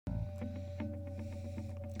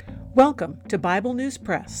Welcome to Bible News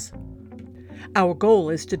Press. Our goal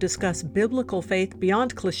is to discuss biblical faith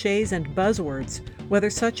beyond cliches and buzzwords, whether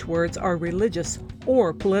such words are religious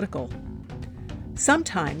or political.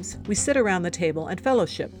 Sometimes we sit around the table and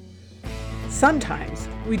fellowship. Sometimes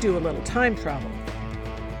we do a little time travel.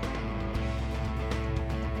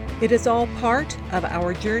 It is all part of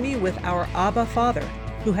our journey with our Abba Father,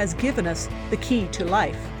 who has given us the key to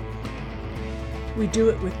life. We do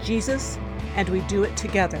it with Jesus, and we do it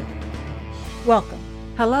together. Welcome.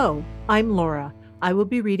 Hello, I'm Laura. I will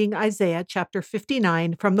be reading Isaiah chapter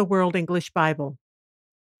 59 from the World English Bible.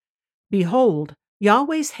 Behold,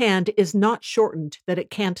 Yahweh's hand is not shortened that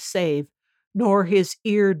it can't save, nor his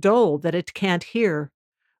ear dull that it can't hear.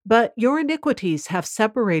 But your iniquities have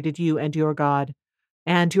separated you and your God,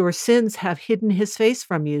 and your sins have hidden his face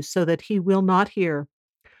from you so that he will not hear.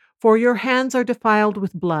 For your hands are defiled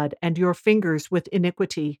with blood, and your fingers with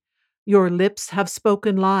iniquity. Your lips have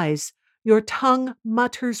spoken lies, your tongue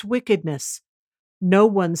mutters wickedness. No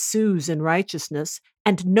one sues in righteousness,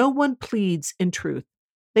 and no one pleads in truth.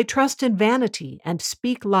 They trust in vanity and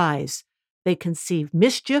speak lies. They conceive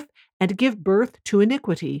mischief and give birth to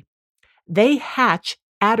iniquity. They hatch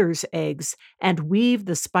adder's eggs and weave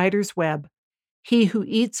the spider's web. He who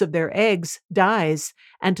eats of their eggs dies,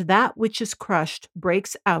 and that which is crushed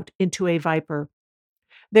breaks out into a viper.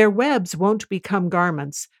 Their webs won't become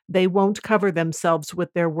garments, they won't cover themselves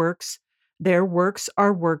with their works. Their works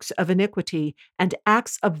are works of iniquity, and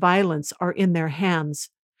acts of violence are in their hands.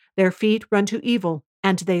 Their feet run to evil,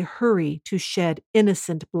 and they hurry to shed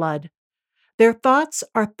innocent blood. Their thoughts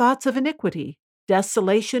are thoughts of iniquity.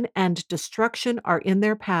 Desolation and destruction are in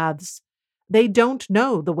their paths. They don't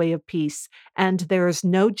know the way of peace, and there is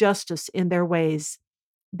no justice in their ways.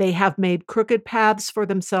 They have made crooked paths for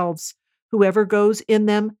themselves. Whoever goes in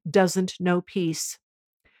them doesn't know peace.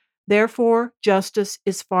 Therefore, justice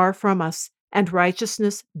is far from us, and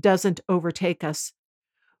righteousness doesn't overtake us.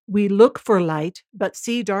 We look for light, but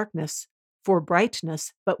see darkness, for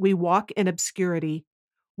brightness, but we walk in obscurity.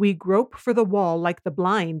 We grope for the wall like the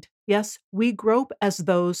blind. Yes, we grope as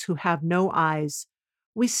those who have no eyes.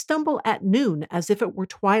 We stumble at noon as if it were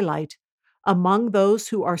twilight. Among those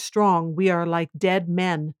who are strong, we are like dead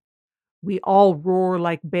men. We all roar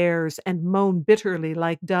like bears and moan bitterly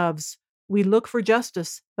like doves. We look for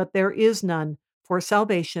justice, but there is none, for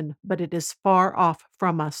salvation, but it is far off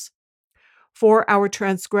from us. For our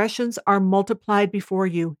transgressions are multiplied before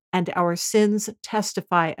you, and our sins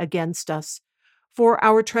testify against us. For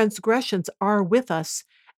our transgressions are with us,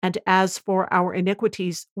 and as for our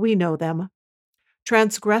iniquities, we know them.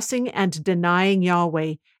 Transgressing and denying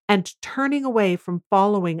Yahweh, and turning away from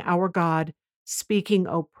following our God, speaking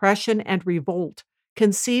oppression and revolt,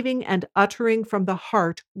 conceiving and uttering from the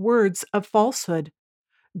heart words of falsehood.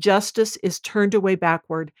 Justice is turned away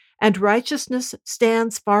backward, and righteousness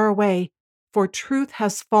stands far away. For truth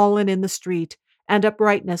has fallen in the street, and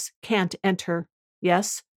uprightness can't enter.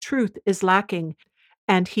 Yes, truth is lacking,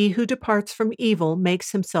 and he who departs from evil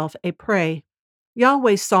makes himself a prey.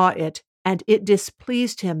 Yahweh saw it, and it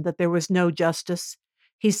displeased him that there was no justice.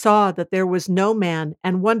 He saw that there was no man,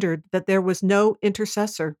 and wondered that there was no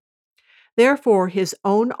intercessor. Therefore his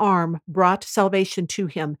own arm brought salvation to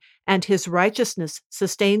him, and his righteousness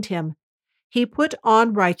sustained him. He put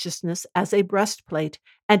on righteousness as a breastplate,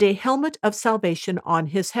 and a helmet of salvation on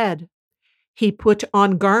his head. He put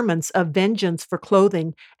on garments of vengeance for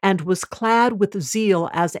clothing, and was clad with zeal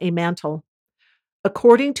as a mantle.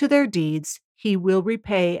 According to their deeds, he will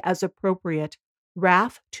repay as appropriate,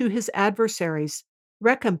 wrath to his adversaries,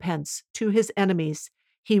 recompense to his enemies.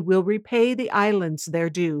 He will repay the islands their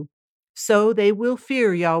due. So they will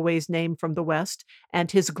fear Yahweh's name from the west,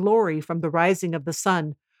 and his glory from the rising of the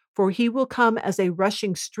sun, for he will come as a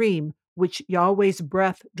rushing stream, which Yahweh's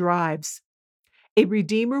breath drives. A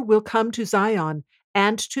Redeemer will come to Zion,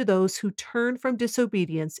 and to those who turn from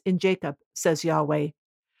disobedience in Jacob, says Yahweh.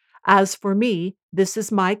 As for me, this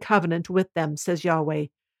is my covenant with them, says Yahweh.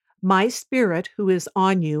 My spirit who is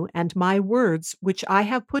on you, and my words which I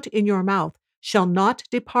have put in your mouth, shall not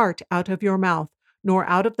depart out of your mouth, nor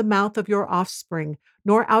out of the mouth of your offspring,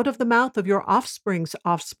 nor out of the mouth of your offspring's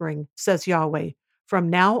offspring, says Yahweh, from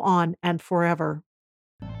now on and forever.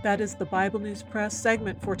 That is the Bible News Press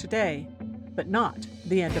segment for today, but not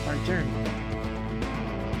the end of our journey.